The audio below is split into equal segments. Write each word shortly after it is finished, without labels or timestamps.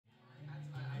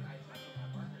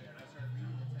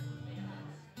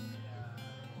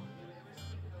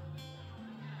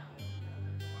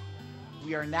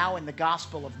We are now in the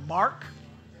Gospel of Mark.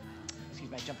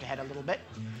 Excuse me, I jumped ahead a little bit.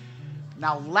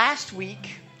 Now, last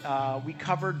week, we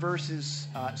covered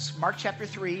Mark chapter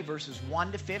 3, verses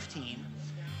 1 to 15.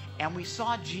 And we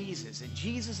saw Jesus. And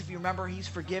Jesus, if you remember, he's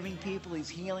forgiving people, he's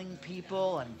healing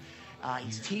people, and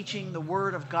he's teaching the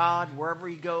Word of God wherever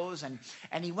he goes.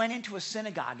 And he went into a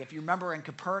synagogue, if you remember, in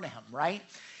Capernaum, right?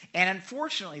 And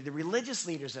unfortunately, the religious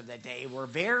leaders of that day were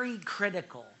very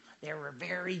critical. They were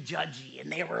very judgy,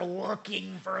 and they were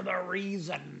looking for the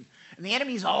reason. And the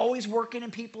enemy's always working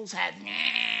in people's heads.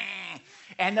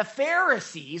 And the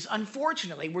Pharisees,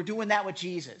 unfortunately, were doing that with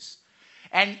Jesus.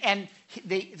 And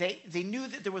they knew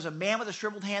that there was a man with a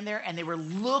shriveled hand there, and they were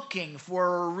looking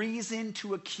for a reason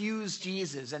to accuse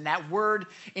Jesus. And that word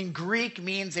in Greek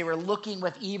means they were looking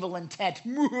with evil intent.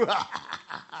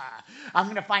 I'm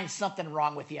going to find something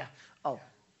wrong with you.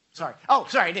 Sorry,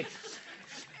 I did.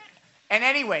 And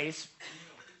anyways,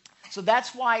 so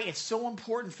that's why it's so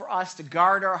important for us to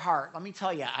guard our heart. Let me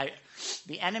tell you,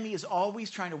 the enemy is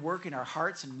always trying to work in our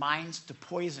hearts and minds to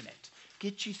poison it.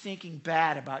 Get you thinking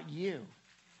bad about you.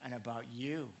 And about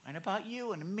you, and about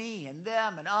you, and me, and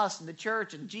them, and us, and the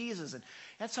church, and Jesus. And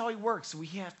that's how he works. So we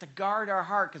have to guard our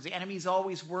heart because the enemy is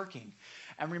always working.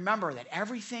 And remember that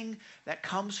everything that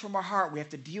comes from our heart, we have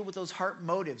to deal with those heart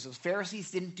motives. Those Pharisees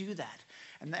didn't do that.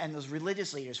 And those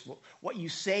religious leaders, what you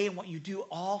say and what you do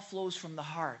all flows from the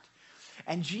heart.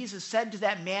 And Jesus said to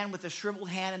that man with the shriveled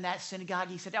hand in that synagogue,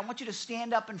 he said, I want you to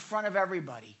stand up in front of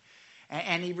everybody.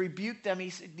 And he rebuked them,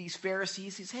 these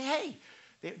Pharisees. He said, hey,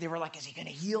 they were like, is he going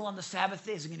to heal on the Sabbath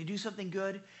day? Is he going to do something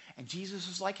good? And Jesus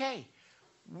was like, hey,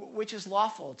 which is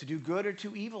lawful, to do good or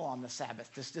to evil on the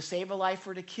Sabbath, to save a life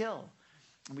or to kill?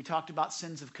 And we talked about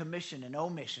sins of commission and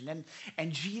omission.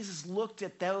 And Jesus looked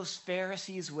at those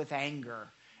Pharisees with anger.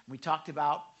 And we talked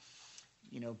about,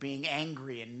 being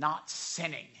angry and not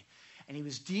sinning. And he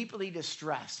was deeply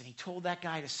distressed. And he told that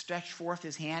guy to stretch forth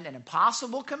his hand, an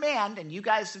impossible command. And you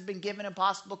guys have been given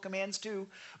impossible commands too.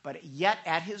 But yet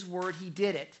at his word, he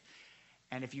did it.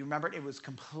 And if you remember, it was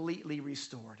completely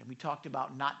restored. And we talked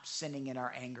about not sinning in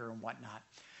our anger and whatnot.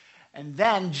 And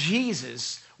then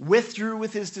Jesus withdrew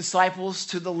with his disciples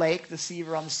to the lake, the sea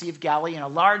around the Sea of Galilee, and a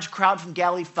large crowd from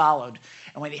Galilee followed.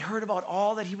 And when they heard about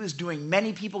all that he was doing,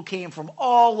 many people came from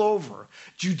all over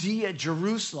Judea,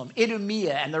 Jerusalem,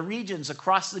 Idumea, and the regions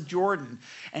across the Jordan,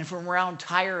 and from around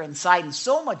Tyre and Sidon.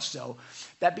 So much so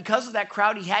that because of that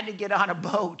crowd, he had to get on a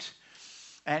boat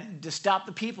and to stop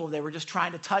the people. They were just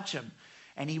trying to touch him.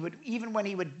 And he would, even when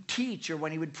he would teach or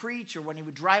when he would preach or when he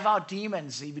would drive out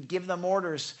demons, he would give them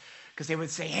orders because they would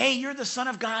say, hey, you're the Son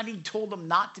of God. And he told them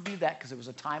not to do that because there was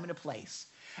a time and a place.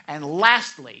 And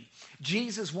lastly,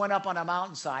 Jesus went up on a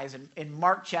mountainside in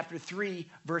Mark chapter 3,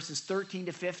 verses 13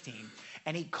 to 15.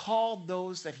 And he called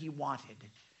those that he wanted.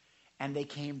 And they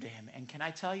came to him. And can I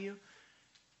tell you,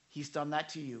 he's done that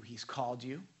to you. He's called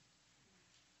you.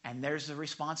 And there's the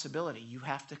responsibility. You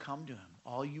have to come to him.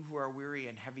 All you who are weary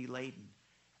and heavy laden.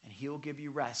 And he'll give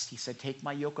you rest. He said, take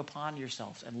my yoke upon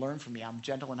yourselves and learn from me. I'm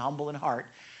gentle and humble in heart.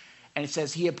 And it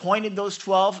says he appointed those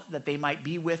 12 that they might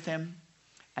be with him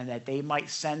and that they might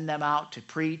send them out to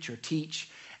preach or teach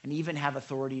and even have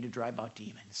authority to drive out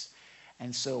demons.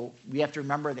 And so we have to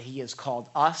remember that he has called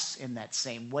us in that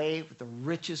same way with the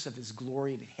riches of his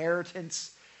glory and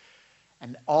inheritance.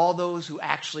 And all those who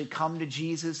actually come to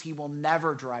Jesus, he will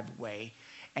never drive away.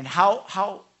 And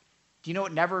how do you know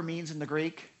what never means in the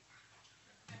Greek?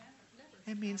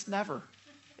 It means never.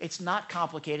 It's not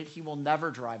complicated. He will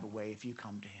never drive away if you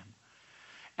come to him.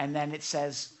 And then it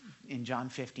says in John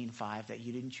 15:5 that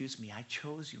you didn't choose me. I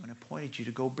chose you and appointed you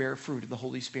to go bear fruit of the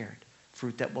Holy Spirit,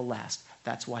 fruit that will last.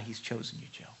 That's why he's chosen you,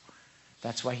 Joe.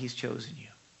 That's why he's chosen you.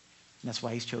 And that's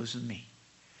why he's chosen me.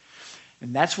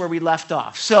 And that's where we left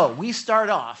off. So we start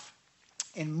off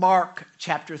in Mark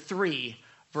chapter 3,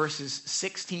 verses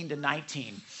 16 to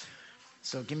 19.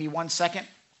 So give me 1 second.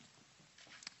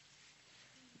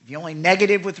 The only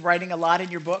negative with writing a lot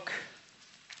in your book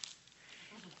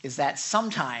is that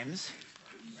sometimes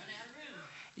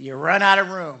you run out of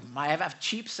room. I have a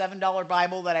cheap $7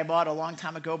 Bible that I bought a long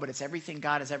time ago, but it's everything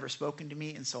God has ever spoken to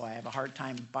me, and so I have a hard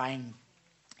time buying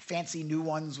fancy new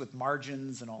ones with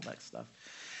margins and all that stuff.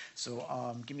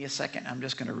 So give me a second. I'm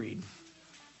just going to read.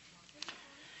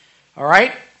 All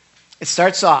right. It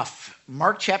starts off,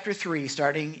 Mark chapter 3,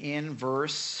 starting in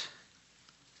verse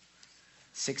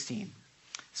 16. It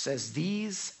says,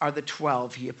 these are the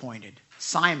 12 he appointed.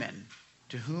 Simon,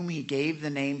 to whom he gave the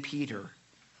name Peter.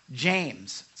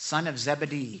 James, son of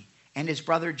Zebedee, and his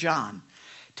brother John.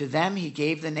 To them he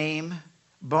gave the name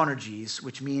Boanerges,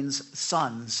 which means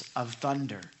sons of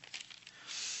thunder.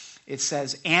 it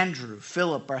says Andrew,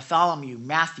 Philip, Bartholomew,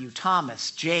 Matthew,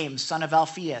 Thomas, James, son of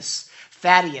Alphaeus,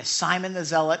 Thaddeus, Simon the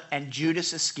Zealot, and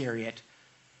Judas Iscariot,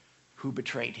 who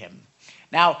betrayed him.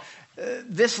 Now,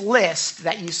 this list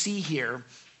that you see here,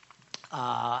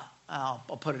 I'll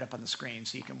put it up on the screen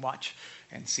so you can watch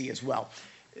and see as well.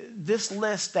 This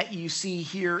list that you see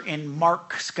here in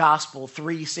Mark's Gospel,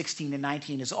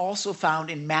 3:16-19, is also found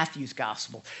in Matthew's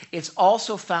Gospel. It's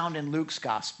also found in Luke's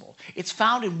Gospel. It's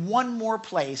found in one more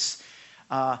place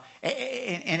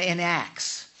in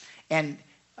Acts. And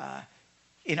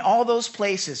in all those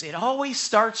places, it always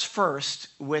starts first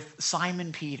with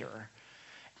Simon Peter.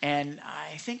 And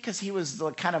I think because he was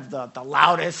the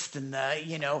loudest and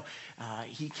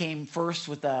he came first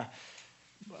with the...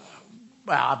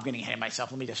 Well, I'm getting ahead of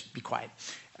myself. Let me just be quiet.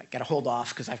 I got to hold off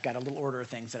because I've got a little order of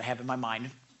things that I have in my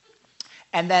mind.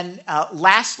 And then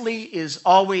lastly is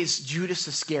always Judas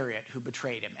Iscariot who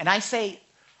betrayed him. And I say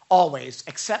always,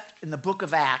 except in the book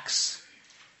of Acts,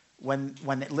 when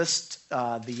it lists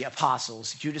the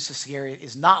apostles, Judas Iscariot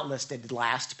is not listed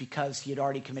last because he had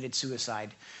already committed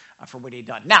suicide for what he'd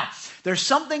done. Now, there's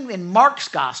something in Mark's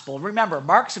gospel. Remember,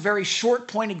 Mark's a very short,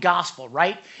 pointed gospel,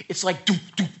 right? It's like doop,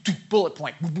 doop, doop, bullet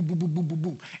point, boom, boom, boom, boom, boom, boom,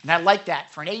 boom. And I like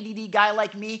that. For an ADD guy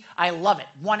like me, I love it.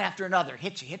 One after another,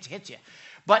 hits you.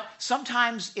 But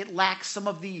sometimes it lacks some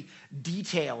of the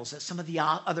details that some of the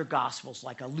other gospels,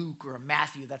 like a Luke or a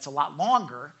Matthew, that's a lot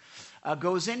longer,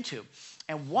 goes into.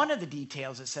 And one of the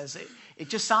details, it says, it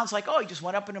just sounds like, he just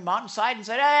went up in a mountainside and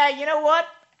said, hey, you know what?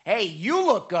 Hey, you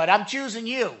look good. I'm choosing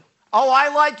you. Oh,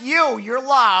 I like you. You're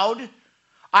loud.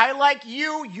 I like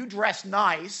you. You dress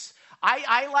nice.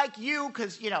 I like you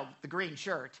because, the green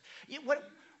shirt.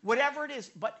 Whatever it is.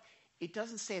 But it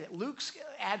doesn't say that. Luke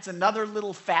adds another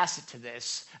little facet to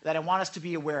this that I want us to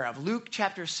be aware of. Luke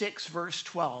chapter 6, verse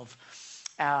 12,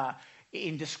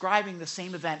 in describing the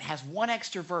same event, has one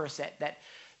extra verse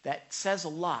that says a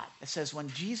lot. It says, when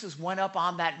Jesus went up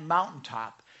on that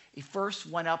mountaintop, he first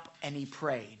went up and he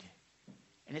prayed.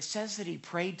 And it says that he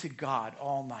prayed to God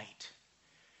all night.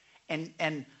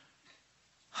 And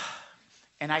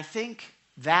I think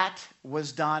that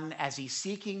was done as he's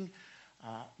seeking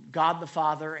God the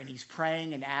Father, and he's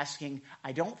praying and asking.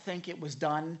 I don't think it was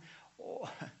done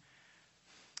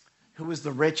who was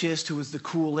the richest, who was the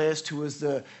coolest, who was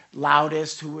the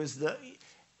loudest,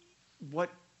 what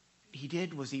he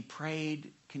did was he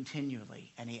prayed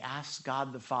continually, and he asked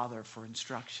God the Father for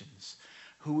instructions,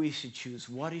 who he should choose,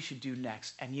 what he should do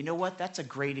next. And you know what? That's a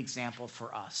great example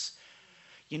for us.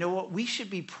 You know what? We should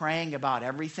be praying about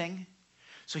everything.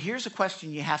 So here's a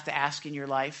question you have to ask in your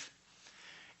life.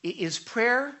 Is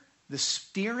prayer the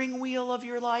steering wheel of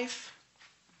your life,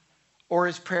 or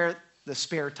is prayer the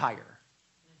spare tire?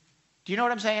 Do you know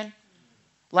what I'm saying?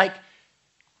 Like,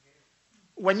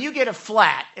 when you get a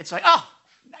flat, it's like, oh,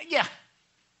 yeah,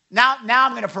 now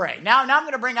I'm going to pray. Now I'm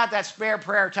going to bring out that spare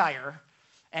prayer tire,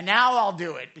 and now I'll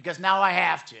do it because now I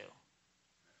have to.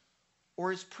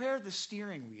 Or is prayer the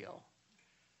steering wheel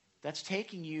that's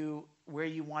taking you where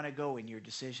you want to go in your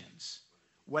decisions?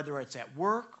 Whether it's at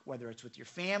work, whether it's with your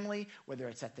family, whether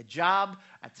it's at the job,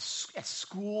 at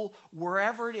school,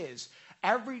 wherever it is,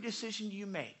 every decision you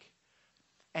make.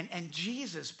 And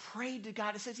Jesus prayed to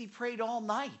God. It says he prayed all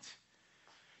night.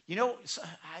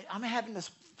 I'm having this.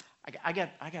 I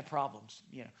got problems.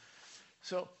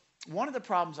 So one of the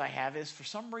problems I have is, for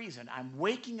some reason, I'm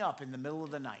waking up in the middle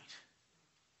of the night.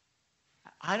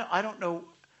 I don't know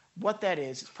what that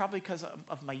is. It's probably because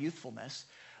of my youthfulness,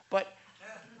 but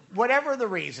whatever the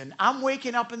reason, I'm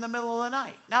waking up in the middle of the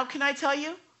night. Now, can I tell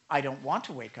you? I don't want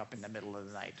to wake up in the middle of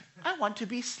the night. I want to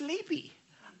be sleepy.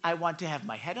 I want to have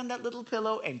my head on that little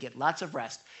pillow and get lots of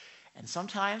rest. And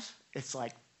sometimes it's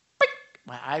like,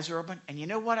 my eyes are open. And you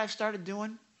know what I've started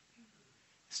doing?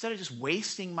 Instead of just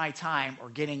wasting my time or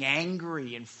getting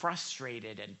angry and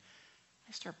frustrated, and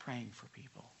I start praying for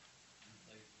people.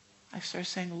 I start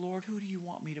saying, Lord, who do you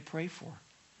want me to pray for?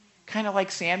 Kind of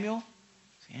like Samuel.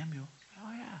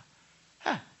 Oh, yeah.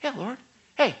 Huh, yeah, Lord.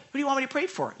 Hey, who do you want me to pray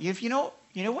for? If you know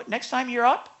what? Next time you're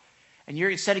up, and you're,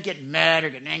 instead of getting mad or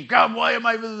getting angry, God, why am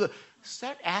I...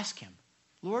 Start asking him,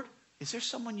 Lord, is there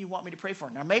someone you want me to pray for?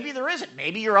 Now, maybe there isn't.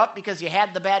 Maybe you're up because you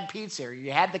had the bad pizza, or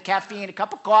you had the caffeine, a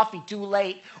cup of coffee too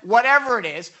late, whatever it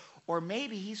is. Or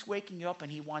maybe he's waking you up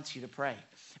and he wants you to pray.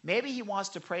 Maybe he wants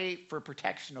to pray for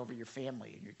protection over your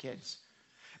family and your kids.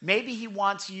 Maybe he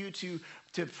wants you to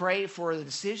pray for the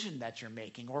decision that you're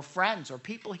making, or friends, or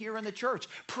people here in the church.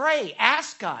 Pray,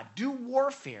 ask God, do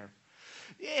warfare.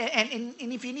 And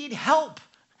if you need help,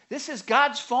 this is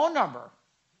God's phone number.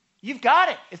 You've got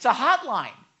it. It's a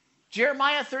hotline.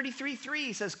 Jeremiah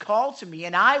 33:3 says, call to me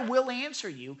and I will answer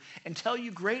you and tell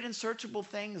you great and searchable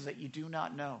things that you do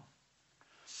not know.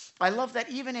 I love that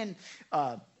even in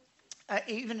 1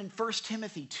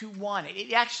 Timothy 2:1,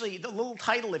 it actually, the little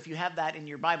title, if you have that in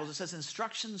your Bibles, it says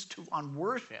instructions on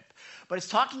worship. But it's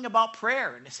talking about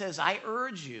prayer. And it says, I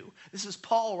urge you, this is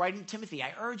Paul writing to Timothy,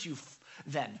 I urge you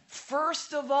then,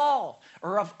 first of all,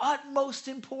 or of utmost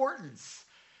importance,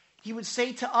 he would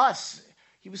say to us,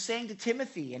 he was saying to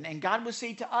Timothy, and God would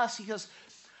say to us, he goes,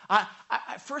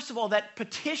 first of all, that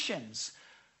petitions,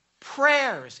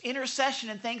 prayers, intercession,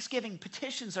 and thanksgiving,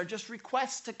 petitions are just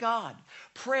requests to God.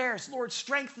 Prayers, Lord,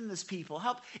 strengthen this people.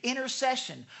 Help.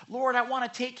 Intercession, Lord, I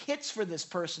want to take hits for this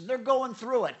person. They're going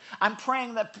through it. I'm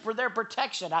praying that for their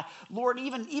protection. Lord,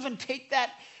 even take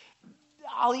that.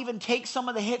 I'll even take some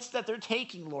of the hits that they're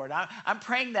taking, Lord. I'm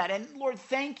praying that. And Lord,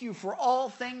 thank you for all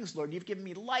things, Lord. You've given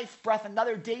me life, breath,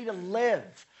 another day to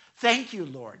live. Thank you,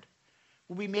 Lord.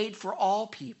 We'll be made for all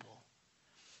people.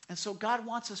 And so God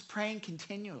wants us praying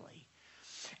continually.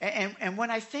 And when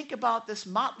I think about this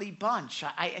motley bunch,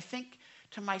 I think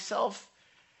to myself,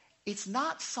 it's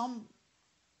not somebody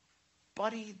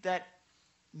that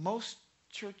most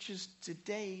churches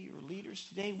today or leaders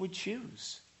today would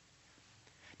choose.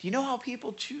 Do you know how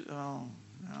people choose? Oh,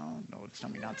 no, it's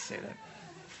telling me not to say that.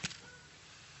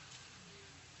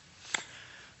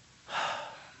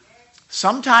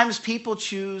 Sometimes people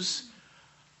choose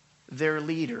their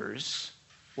leaders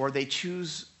or they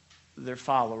choose their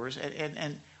followers.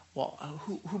 And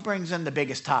who brings in the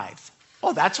biggest tithe?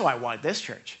 Oh, that's why I wanted this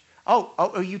church.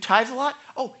 Oh, you tithe a lot?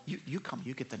 Oh, you come,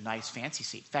 you get the nice fancy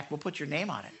seat. In fact, we'll put your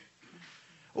name on it.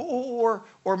 Or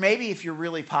maybe if you're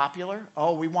really popular,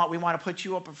 we want to put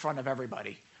you up in front of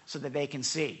everybody so that they can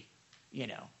see,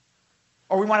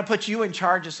 Or we want to put you in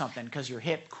charge of something because you're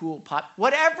hip, cool, pop,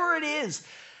 whatever it is.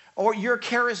 Or you're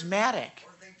charismatic.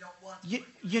 Or they don't want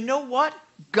you know what?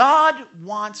 God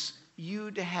wants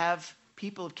you to have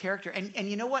people of character. And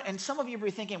you know what? And some of you will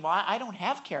be thinking, well, I don't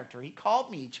have character. He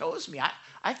called me. He chose me.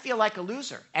 I feel like a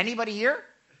loser. Anybody here?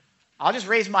 I'll just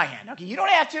raise my hand. Okay, you don't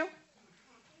have to.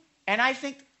 And I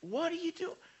think, what do you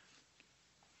do?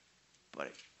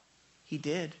 But he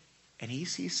did. And he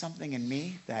sees something in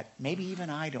me that maybe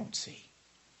even I don't see.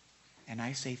 And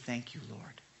I say, thank you,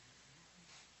 Lord.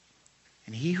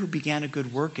 And he who began a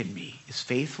good work in me is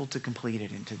faithful to complete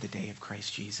it into the day of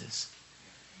Christ Jesus.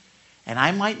 And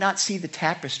I might not see the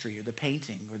tapestry or the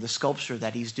painting or the sculpture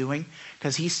that he's doing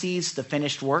because he sees the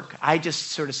finished work. I just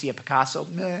sort of see a Picasso.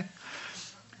 Meh.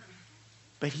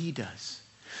 But he does.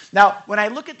 Now, when I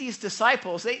look at these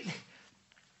disciples,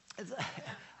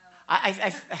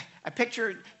 I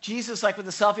picture Jesus like with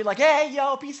a selfie, like, hey,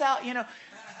 yo, peace out,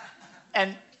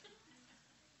 And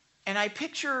I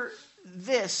picture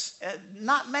this.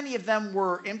 Not many of them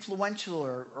were influential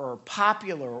or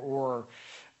popular or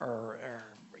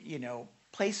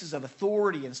places of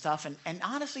authority and stuff. And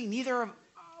honestly, neither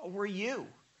were you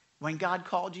when God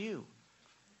called you.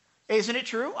 Isn't it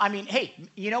true? I mean, hey,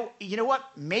 you know what?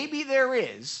 Maybe there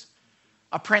is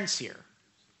a prince here.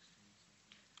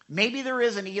 Maybe there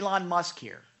is an Elon Musk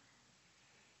here.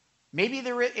 Maybe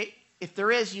there is. If there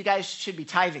is, you guys should be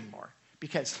tithing more.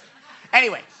 Because,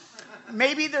 anyway,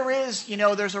 maybe there is,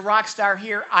 there's a rock star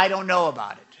here. I don't know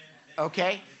about it.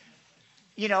 Okay?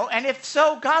 And if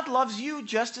so, God loves you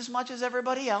just as much as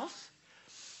everybody else.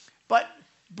 But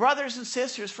brothers and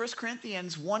sisters, 1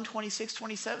 Corinthians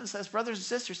 1:26-27 says, brothers and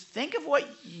sisters, think of what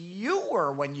you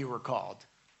were when you were called.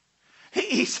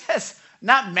 He says,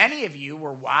 not many of you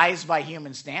were wise by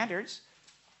human standards,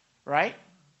 right?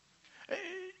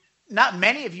 Not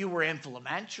many of you were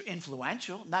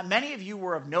influential. Not many of you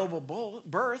were of noble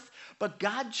birth, but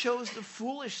God chose the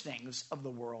foolish things of the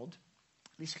world.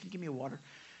 Lisa, can you give me a water?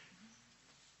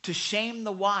 To shame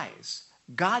the wise.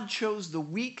 God chose the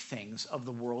weak things of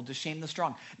the world to shame the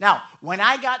strong. Now, when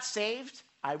I got saved,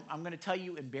 I'm going to tell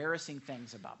you embarrassing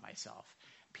things about myself.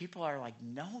 People are like,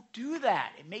 no, do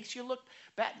that. It makes you look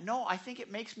bad. No, I think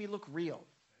it makes me look real.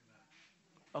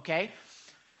 Okay?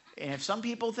 And if some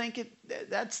people think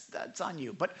that's on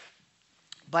you. But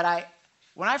when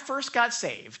I first got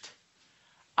saved,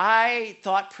 I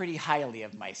thought pretty highly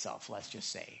of myself, let's just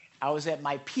say. I was at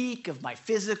my peak of my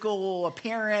physical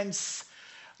appearance,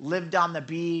 lived on the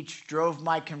beach, drove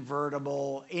my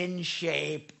convertible, in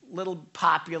shape, little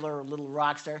popular, little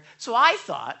rock star. So I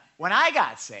thought, when I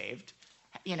got saved,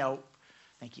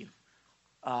 thank you.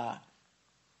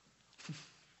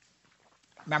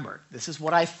 Remember, this is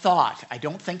what I thought. I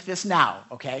don't think this now,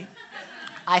 okay?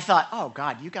 I thought, oh,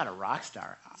 God, you got a rock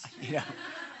star.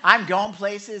 I'm going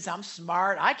places. I'm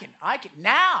smart. I can.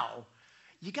 Now,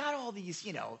 you got all these,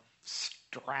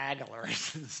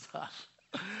 stragglers and stuff.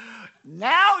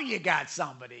 Now you got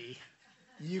somebody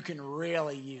you can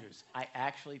really use. I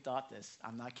actually thought this.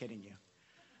 I'm not kidding you.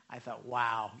 I thought,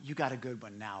 wow, you got a good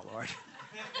one now, Lord.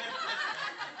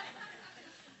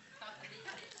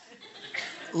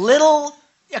 Little,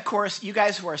 of course, you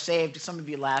guys who are saved, some of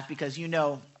you laugh because you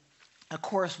know, of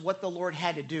course, what the Lord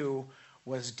had to do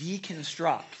was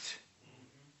deconstruct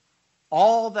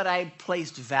all that I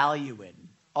placed value in,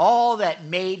 all that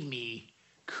made me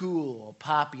cool,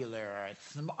 popular,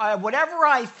 whatever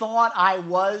I thought I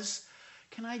was.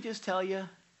 Can I just tell you,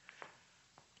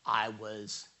 I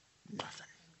was nothing.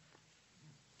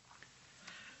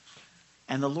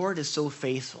 And the Lord is so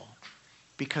faithful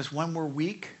because when we're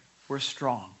weak, we're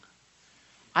strong.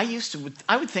 I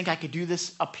would think I could do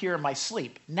this up here in my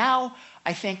sleep. Now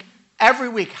I think every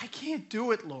week, I can't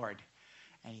do it, Lord.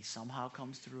 And he somehow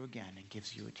comes through again and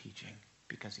gives you a teaching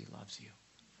because he loves you.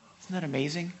 Isn't that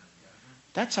amazing?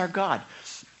 That's our God.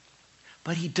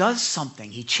 But he does something.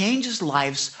 He changes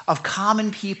lives of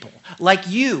common people like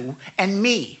you and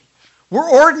me. We're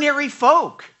ordinary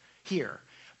folk here.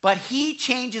 But he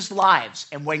changes lives.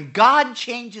 And when God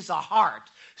changes a heart,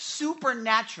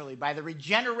 supernaturally by the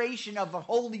regeneration of the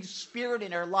Holy Spirit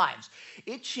in our lives,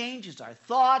 it changes our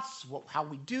thoughts, how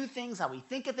we do things, how we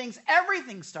think of things.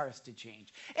 Everything starts to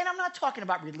change. And I'm not talking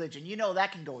about religion. You know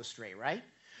that can go astray, right?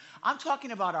 I'm talking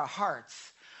about our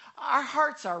hearts. Our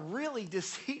hearts are really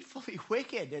deceitfully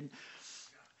wicked.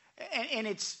 And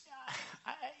it's,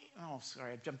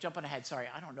 sorry, I'm jumping ahead. Sorry,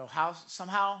 I don't know how,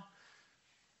 somehow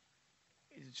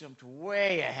it jumped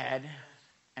way ahead.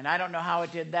 And I don't know how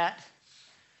it did that.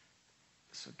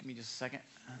 So give me just a second.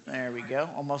 There we go.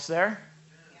 Almost there.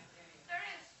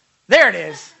 There it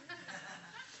is.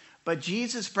 But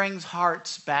Jesus brings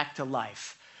hearts back to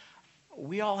life.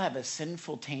 We all have a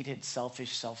sinful, tainted,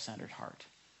 selfish, self-centered heart,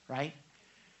 right?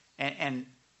 And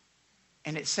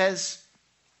it says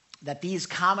that these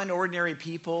common, ordinary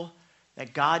people,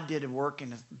 that God did a work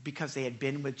in because they had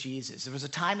been with Jesus. There was a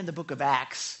time in the book of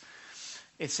Acts,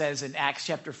 it says in Acts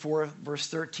chapter 4, verse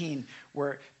 13,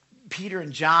 where Peter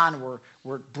and John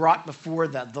were brought before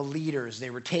the leaders.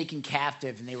 They were taken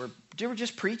captive, and they were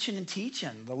just preaching and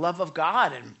teaching the love of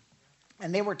God,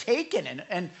 and they were taken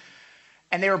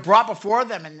and they were brought before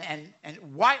them. And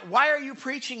why are you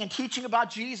preaching and teaching about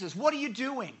Jesus? What are you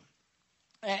doing?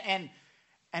 And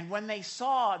when they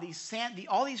saw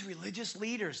all these religious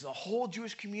leaders, the whole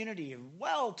Jewish community,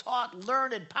 well-taught,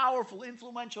 learned, powerful,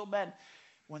 influential men,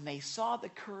 when they saw the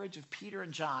courage of Peter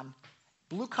and John,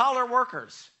 blue-collar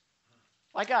workers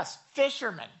like us,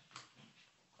 fishermen,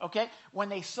 okay? When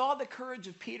they saw the courage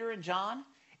of Peter and John,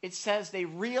 it says they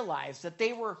realized that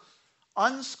they were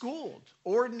unschooled,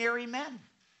 ordinary men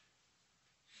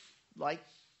like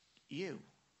you,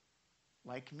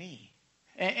 like me.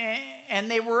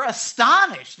 And they were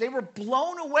astonished. They were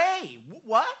blown away.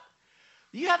 What?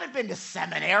 You haven't been to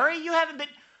seminary? You haven't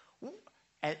been...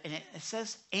 And it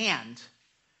says, and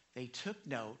they took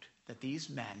note that these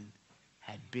men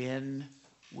had been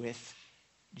with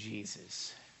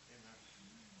Jesus.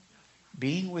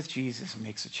 Being with Jesus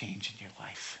makes a change in your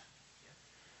life.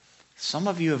 Some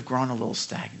of you have grown a little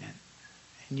stagnant,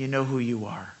 and you know who you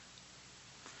are.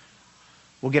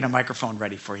 We'll get a microphone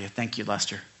ready for you. Thank you,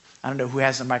 Lester. I don't know who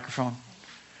has the microphone.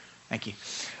 Thank you.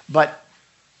 But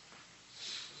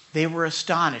they were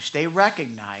astonished. They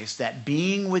recognized that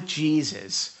being with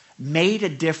Jesus made a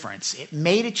difference. It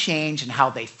made a change in how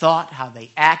they thought, how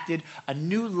they acted. A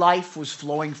new life was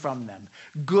flowing from them.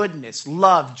 Goodness,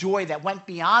 love, joy that went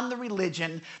beyond the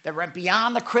religion, that went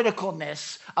beyond the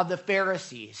criticalness of the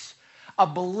Pharisees. A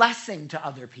blessing to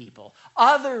other people.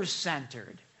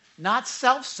 Others-centered, not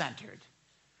self-centered.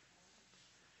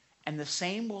 And the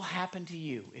same will happen to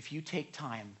you if you take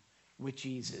time with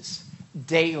Jesus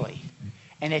daily.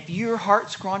 And if your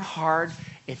heart's grown hard,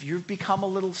 if you've become a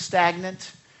little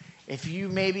stagnant, if you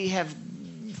maybe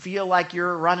feel like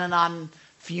you're running on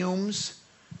fumes,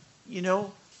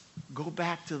 go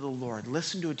back to the Lord.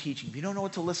 Listen to a teaching. If you don't know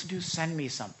what to listen to, send me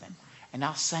something. And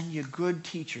I'll send you good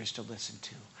teachers to listen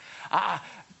to.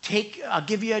 I'll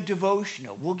give you a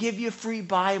devotional. We'll give you a free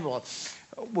Bible.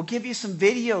 We'll give you some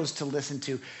videos to listen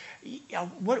to.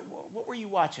 What were you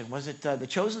watching? Was it the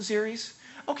Chosen series?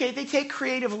 Okay, they take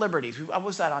creative liberties.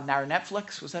 Was that on our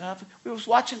Netflix? Was that on? We was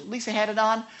watching. Lisa had it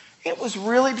on. It was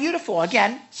really beautiful.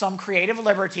 Again, some creative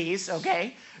liberties.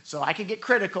 Okay, so I could get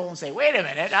critical and say, "Wait a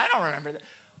minute, I don't remember that."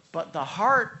 But the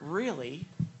heart, really,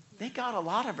 they got a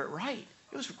lot of it right.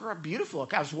 It was beautiful.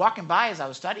 I was walking by as I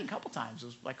was studying a couple times. It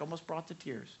was like almost brought to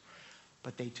tears.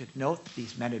 But they took note that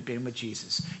these men had been with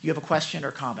Jesus. You have a question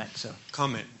or comment?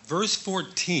 Comment. Verse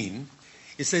 14,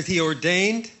 it says, he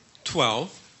ordained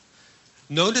 12.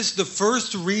 Notice the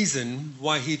first reason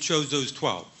why he chose those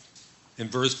 12 in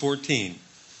verse 14.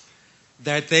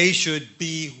 That they should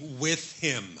be with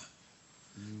him.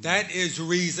 That is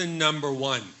reason number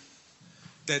one.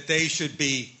 That they should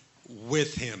be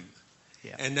with him.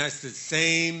 Yeah. And that's the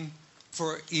same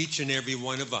for each and every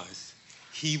one of us.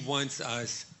 He wants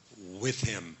us with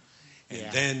him.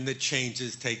 And then the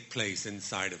changes take place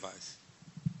inside of us.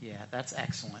 Yeah, that's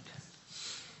excellent.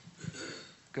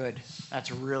 Good.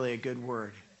 That's really a good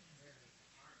word.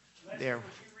 There. Would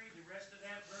you read the rest of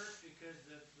that verse? Because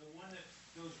the one that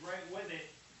goes right with it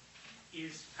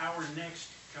is our next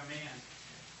command,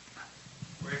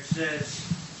 where it says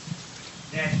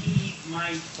that he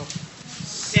might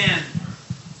send.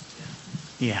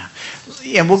 Yeah.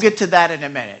 Yeah, we'll get to that in a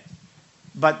minute.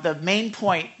 But the main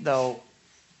point, though,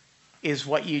 is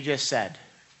what you just said.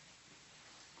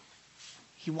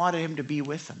 He wanted him to be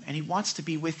with him, and he wants to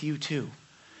be with you too.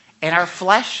 And our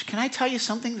flesh, can I tell you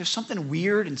something? There's something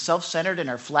weird and self-centered in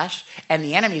our flesh, and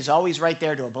the enemy is always right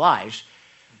there to oblige.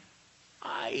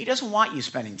 He doesn't want you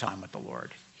spending time with the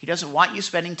Lord. He doesn't want you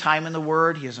spending time in the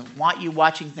Word. He doesn't want you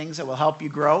watching things that will help you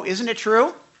grow. Isn't it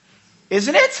true?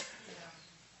 Isn't it?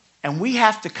 And we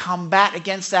have to combat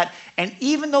against that. And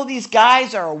even though these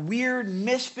guys are a weird,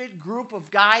 misfit group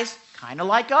of guys, kind of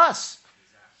like us,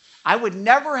 I would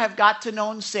never have got to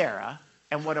know Sarah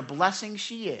and what a blessing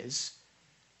she is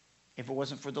if it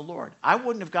wasn't for the Lord. I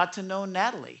wouldn't have got to know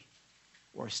Natalie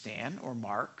or Stan or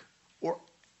Mark or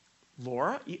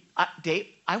Laura, Dave.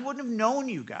 I wouldn't have known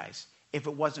you guys if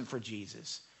it wasn't for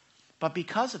Jesus. But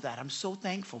because of that, I'm so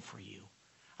thankful for you.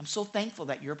 I'm so thankful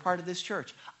that you're part of this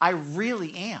church. I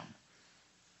really am.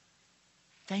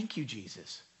 Thank you,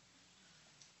 Jesus.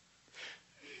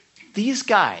 These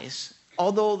guys,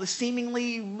 although the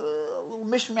seemingly little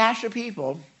mishmash of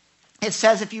people, it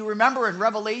says, if you remember in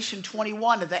Revelation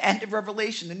 21, at the end of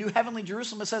Revelation, the new heavenly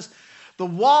Jerusalem, it says, the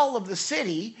wall of the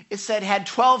city, it said, had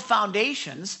 12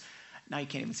 foundations. Now you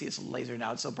can't even see this laser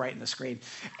now. It's so bright in the screen.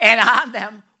 And on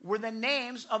them were the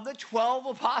names of the 12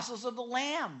 apostles of the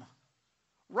Lamb.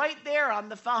 Right there on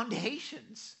the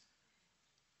foundations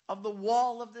of the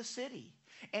wall of the city.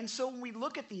 And so when we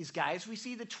look at these guys, we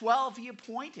see the 12 he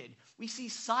appointed. We see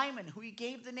Simon, who he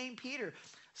gave the name Peter.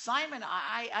 Simon,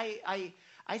 I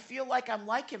feel like I'm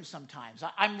like him sometimes.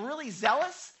 I'm really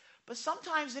zealous, but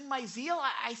sometimes in my zeal,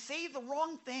 I say the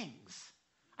wrong things.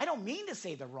 I don't mean to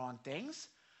say the wrong things.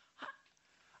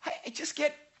 I just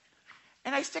get,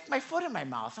 and I stick my foot in my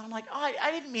mouth. And I'm like, oh,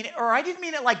 I didn't mean it, or I didn't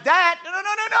mean it like that.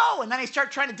 No. And then I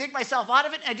start trying to dig myself out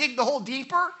of it, and I dig the hole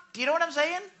deeper. Do you know what I'm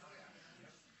saying?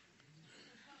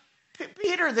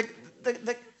 Peter,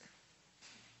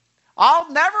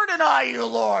 I'll never deny you,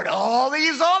 Lord. All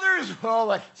these others,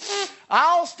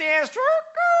 I'll stand.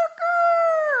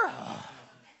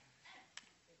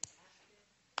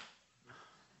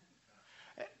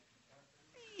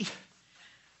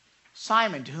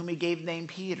 Simon, to whom he gave the name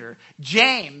Peter.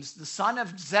 James, the son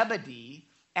of Zebedee,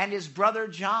 and his brother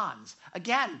John's.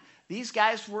 Again, these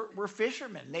guys were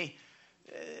fishermen.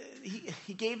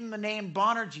 He gave them the name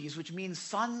Boanerges, which means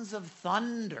sons of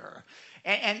thunder.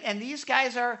 And these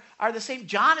guys are the same.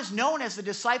 John is known as the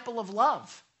disciple of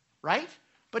love, right?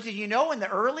 But did you know in the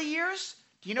early years,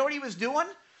 do you know what he was doing?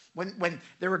 When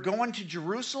they were going to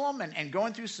Jerusalem and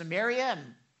going through Samaria,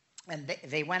 and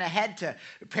they went ahead to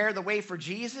prepare the way for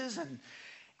Jesus,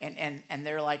 and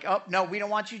they're like, oh, no, we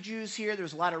don't want you Jews here.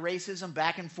 There's a lot of racism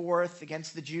back and forth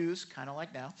against the Jews, kind of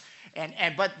like now,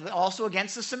 but also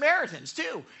against the Samaritans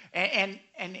too. And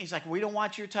he's like, we don't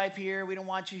want your type here. We don't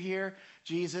want you here,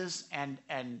 Jesus. And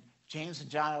James and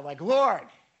John are like, Lord,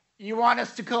 you want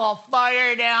us to call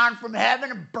fire down from heaven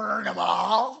and burn them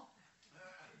all?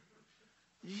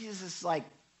 Jesus is like,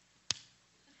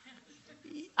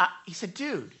 he said,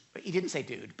 dude. But he didn't say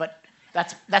dude, but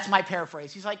that's my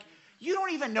paraphrase. He's like, you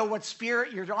don't even know what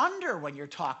spirit you're under when you're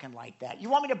talking like that. You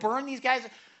want me to burn these guys?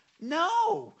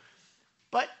 No.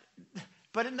 But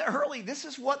in the early, this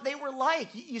is what they were like.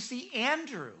 You see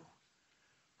Andrew,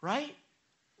 right?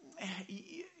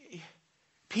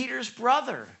 Peter's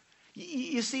brother.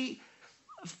 You see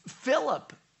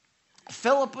Philip.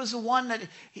 Philip was the one that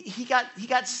he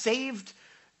got saved,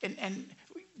 and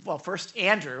first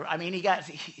Andrew. I mean,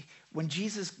 when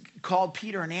Jesus called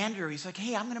Peter and Andrew, he's like,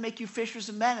 hey, I'm going to make you fishers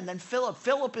of men. And then Philip.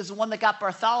 Philip is the one that got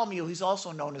Bartholomew. He's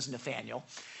also known as Nathaniel.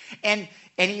 And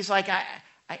he's like,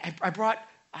 I'm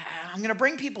going to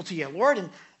bring people to you, Lord.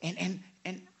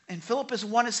 And Philip is the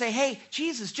one to say, hey,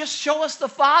 Jesus, just show us the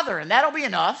Father, and that'll be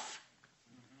enough.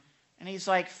 And he's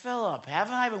like, Philip,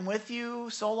 haven't I been with you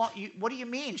so long? What do you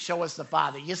mean, show us the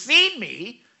Father? You seen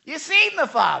me. You seen the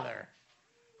Father.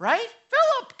 right?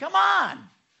 Philip, come on.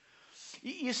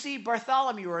 You see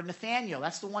Bartholomew or Nathaniel,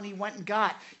 that's the one he went and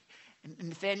got. And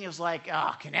Nathaniel's like,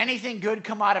 oh, can anything good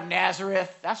come out of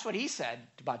Nazareth? That's what he said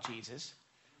about Jesus.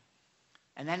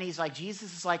 And then he's like,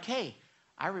 Jesus is like, hey,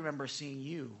 I remember seeing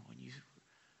you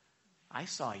I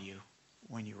saw you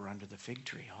when you were under the fig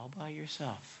tree all by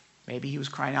yourself. Maybe he was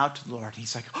crying out to the Lord.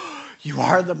 He's like, oh, you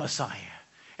are the Messiah.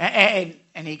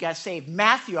 And he got saved.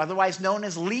 Matthew, otherwise known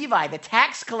as Levi, the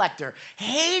tax collector,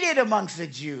 hated amongst the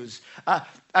Jews, a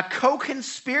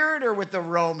co-conspirator with the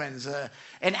Romans,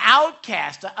 an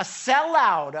outcast, a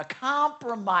sellout, a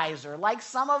compromiser, like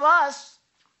some of us.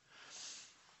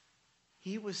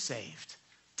 He was saved.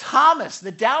 Thomas,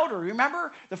 the doubter,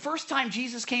 remember the first time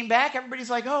Jesus came back, everybody's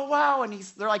like, oh, wow. And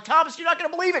they're like, Thomas, you're not going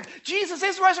to believe it. Jesus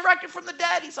is resurrected from the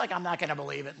dead. He's like, I'm not going to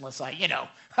believe it unless I'm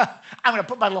going to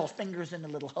put my little fingers in the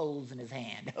little holes in his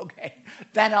hand. Okay,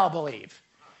 then I'll believe.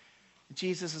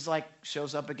 Jesus is like,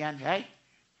 shows up again. Hey,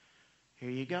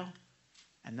 here you go.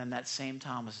 And then that same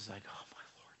Thomas is like, oh, my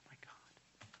Lord, my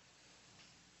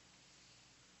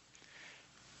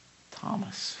God.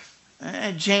 Thomas.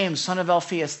 James, son of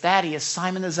Alphaeus, Thaddeus,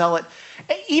 Simon the Zealot,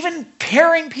 even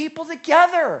pairing people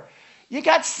together. You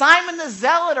got Simon the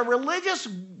Zealot, a religious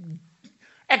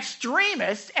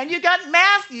extremist, and you got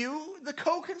Matthew, the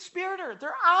co-conspirator.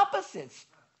 They're opposites.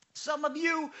 Some of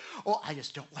you, oh, I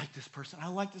just don't like this person. I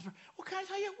like this person. Well, can I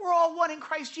tell you, we're all one in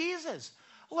Christ Jesus.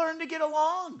 Learn to get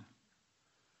along.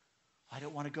 I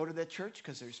don't want to go to that church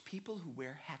because there's people who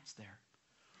wear hats there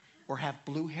or have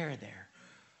blue hair there,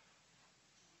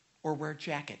 or wear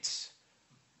jackets,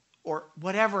 or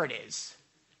whatever it is.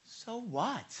 So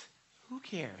what? Who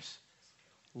cares?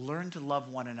 Learn to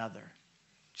love one another.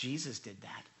 Jesus did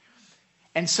that.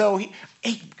 And so,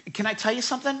 hey, can I tell you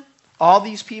something? All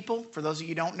these people, for those of you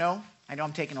who don't know, I know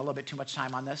I'm taking a little bit too much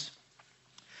time on this,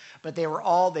 but they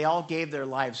all gave their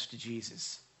lives to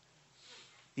Jesus.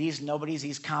 These nobodies,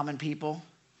 these common people.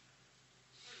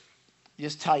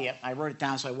 Just tell you, I wrote it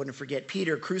down so I wouldn't forget.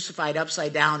 Peter, crucified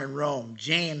upside down in Rome.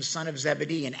 James, son of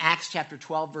Zebedee, in Acts chapter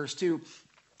 12, verse 2,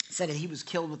 said that he was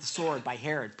killed with the sword by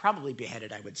Herod. Probably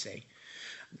beheaded, I would say.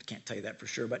 I can't tell you that for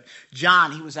sure. But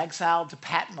John, he was exiled to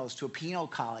Patmos, to a penal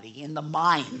colony in the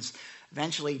mines.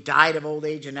 Eventually died of old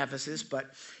age in Ephesus.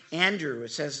 But Andrew,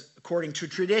 it says, according to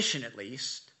tradition at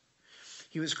least,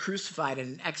 he was crucified in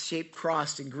an X-shaped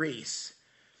cross in Greece.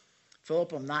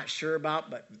 Philip, I'm not sure about,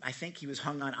 but I think he was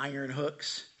hung on iron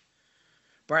hooks.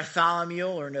 Bartholomew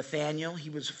or Nathaniel,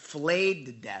 he was flayed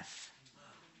to death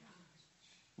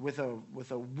with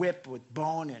a whip with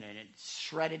bone in it. It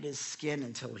shredded his skin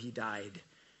until he died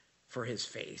for his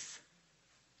faith.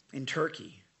 In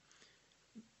Turkey,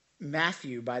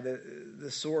 Matthew by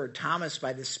the sword, Thomas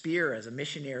by the spear as a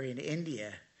missionary in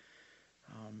India.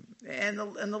 And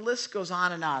the list goes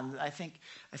on and on. I think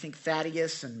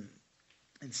Thaddeus and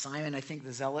Simon, I think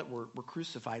the Zealot, were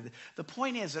crucified. The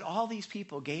point is that all these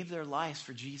people gave their lives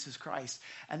for Jesus Christ.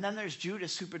 And then there's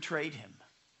Judas who betrayed him.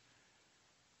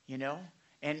 You know?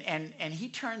 And he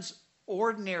turns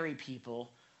ordinary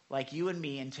people like you and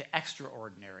me into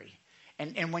extraordinary.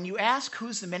 And when you ask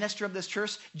who's the minister of this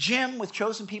church, Jim, with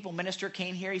Chosen People Minister,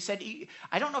 came here. He said,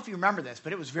 I don't know if you remember this,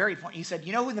 but it was very important. He said,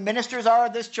 you know who the ministers are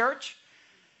of this church?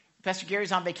 Pastor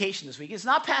Gary's on vacation this week. It's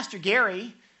not Pastor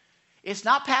Gary. It's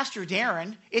not Pastor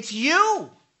Darin. It's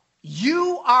you.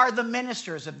 You are the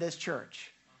ministers of this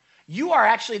church. You are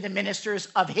actually the ministers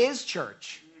of his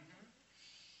church.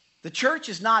 The church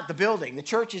is not the building. The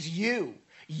church is you.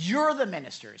 You're the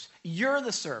ministers. You're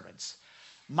the servants.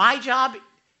 My job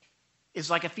is,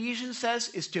 like Ephesians says,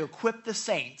 is to equip the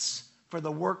saints for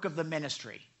the work of the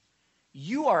ministry.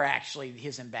 You are actually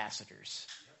his ambassadors.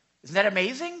 Isn't that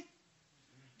amazing?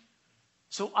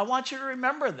 So I want you to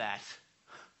remember that.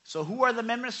 So who are the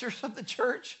ministers of the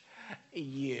church?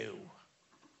 You.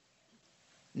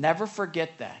 Never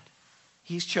forget that.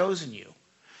 He's chosen you.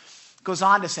 Goes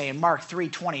on to say in Mark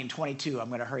 3:20 and 22, I'm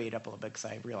going to hurry it up a little bit because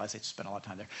I realize I spent a lot of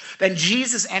time there. Then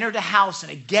Jesus entered a house,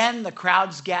 and again the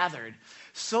crowds gathered,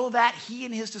 so that he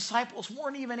and his disciples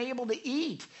weren't even able to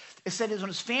eat. It said when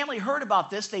his family heard about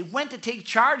this, they went to take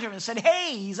charge of him and said,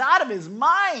 hey, he's out of his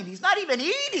mind. He's not even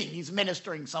eating. He's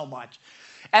ministering so much.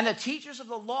 And the teachers of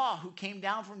the law who came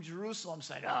down from Jerusalem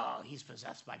said, oh, he's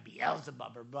possessed by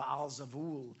Beelzebub or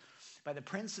Baal-Zebul. By the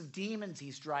prince of demons,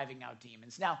 he's driving out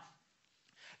demons. Now,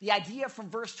 the idea from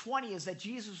verse 20 is that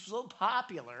Jesus was so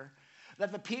popular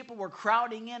that the people were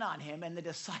crowding in on him and the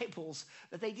disciples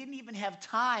that they didn't even have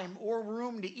time or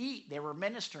room to eat. They were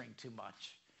ministering too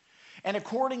much. And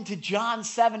according to John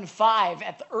 7:5,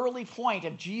 at the early point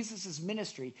of Jesus'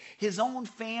 ministry, his own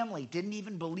family didn't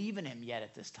even believe in him yet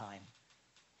at this time.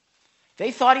 They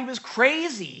thought he was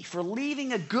crazy for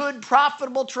leaving a good,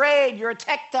 profitable trade. You're a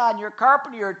tekton, you're a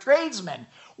carpenter, you're a tradesman.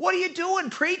 What are you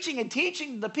doing preaching and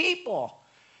teaching the people?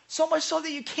 So much so that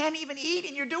you can't even eat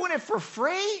and you're doing it for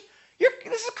free?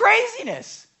 This is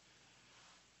craziness.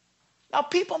 Now,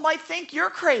 people might think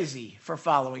you're crazy for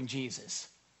following Jesus,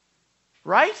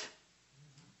 right?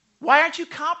 Why aren't you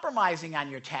compromising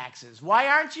on your taxes? Why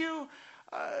aren't you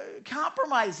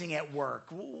compromising at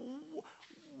work?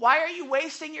 Why are you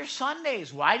wasting your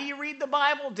Sundays? Why do you read the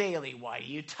Bible daily? Why do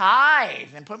you tithe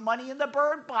and put money in the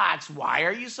bird box? Why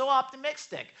are you so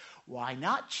optimistic? Why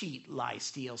not cheat, lie,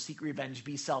 steal, seek revenge,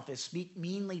 be selfish, speak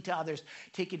meanly to others,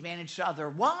 take advantage to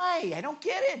others? Why? I don't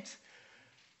get it.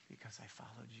 Because I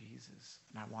follow Jesus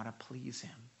and I want to please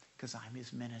him because I'm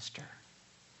his minister.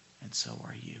 And so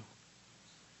are you.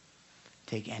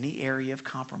 Take any area of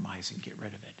compromise and get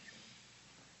rid of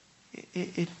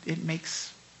it.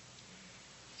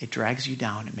 It drags you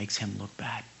down. It makes him look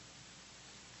bad.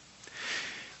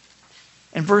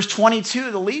 In verse 22,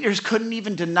 the leaders couldn't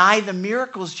even deny the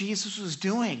miracles Jesus was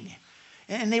doing.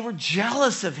 And they were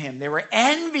jealous of him. They were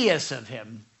envious of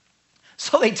him.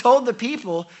 So they told the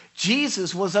people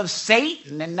Jesus was of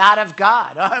Satan and not of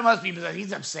God. Oh, it must be because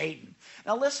he's of Satan.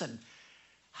 Now listen,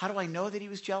 how do I know that he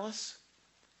was jealous?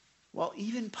 Well,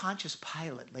 even Pontius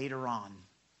Pilate later on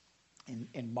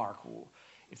in Mark,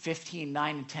 15,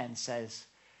 9 and 10 says,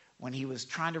 when he was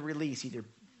trying to release either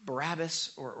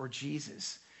Barabbas or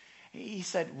Jesus, he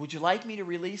said, would you like me to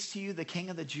release to you the king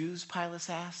of the Jews? Pilate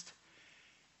asked.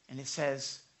 And it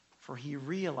says, for he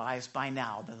realized by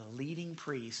now that the leading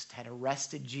priest had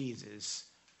arrested Jesus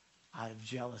out of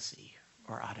jealousy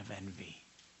or out of envy.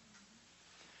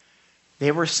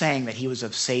 They were saying that he was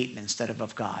of Satan instead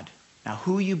of God. Now,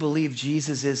 who you believe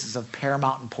Jesus is of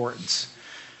paramount importance.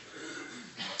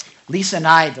 Lisa and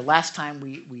I, the last time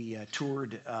we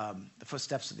toured the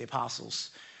Footsteps of the Apostles,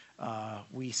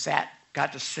 we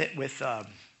got to sit with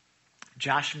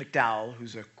Josh McDowell,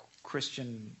 who's a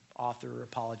Christian author,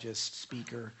 apologist,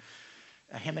 speaker.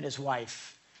 Him and his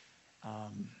wife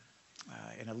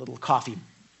in a little coffee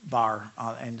bar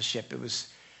in the ship.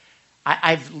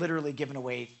 I've literally given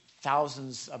away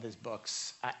thousands of his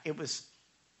books. It was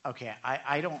okay.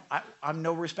 I'm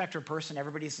no respecter of person.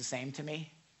 Everybody's the same to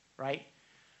me, right?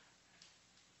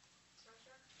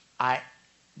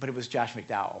 But it was Josh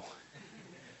McDowell.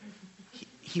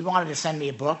 He wanted to send me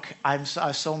a book. I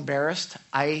was so embarrassed.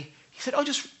 He said, "Oh,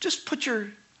 just put your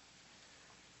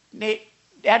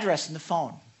address in the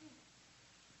phone."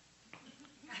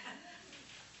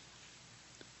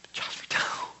 Josh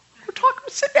McDowell. We're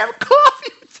sitting having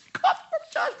coffee. Coffee from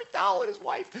Josh McDowell and his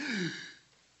wife.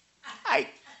 I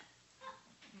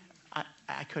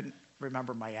couldn't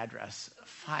remember my address.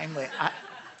 Finally,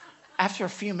 after a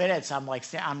few minutes, I'm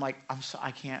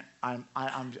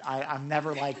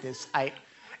never like this.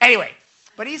 Anyway,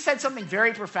 but he said something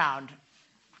very profound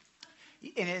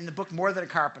in the book More Than a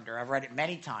Carpenter. I've read it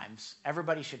many times.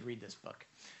 Everybody should read this book.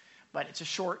 But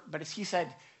he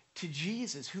said, to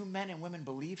Jesus, who men and women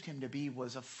believed him to be,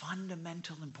 was of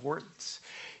fundamental importance.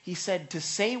 He said, to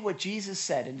say what Jesus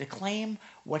said and to claim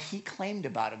what he claimed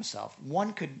about himself,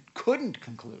 one couldn't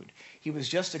conclude he was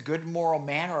just a good moral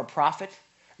man or a prophet.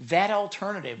 That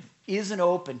alternative isn't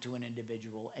open to an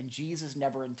individual, and Jesus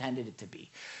never intended it to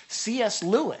be. C.S.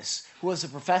 Lewis, who was a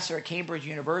professor at Cambridge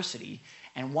University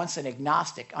and once an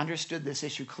agnostic, understood this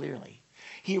issue clearly.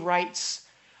 He writes,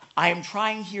 I am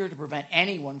trying here to prevent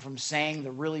anyone from saying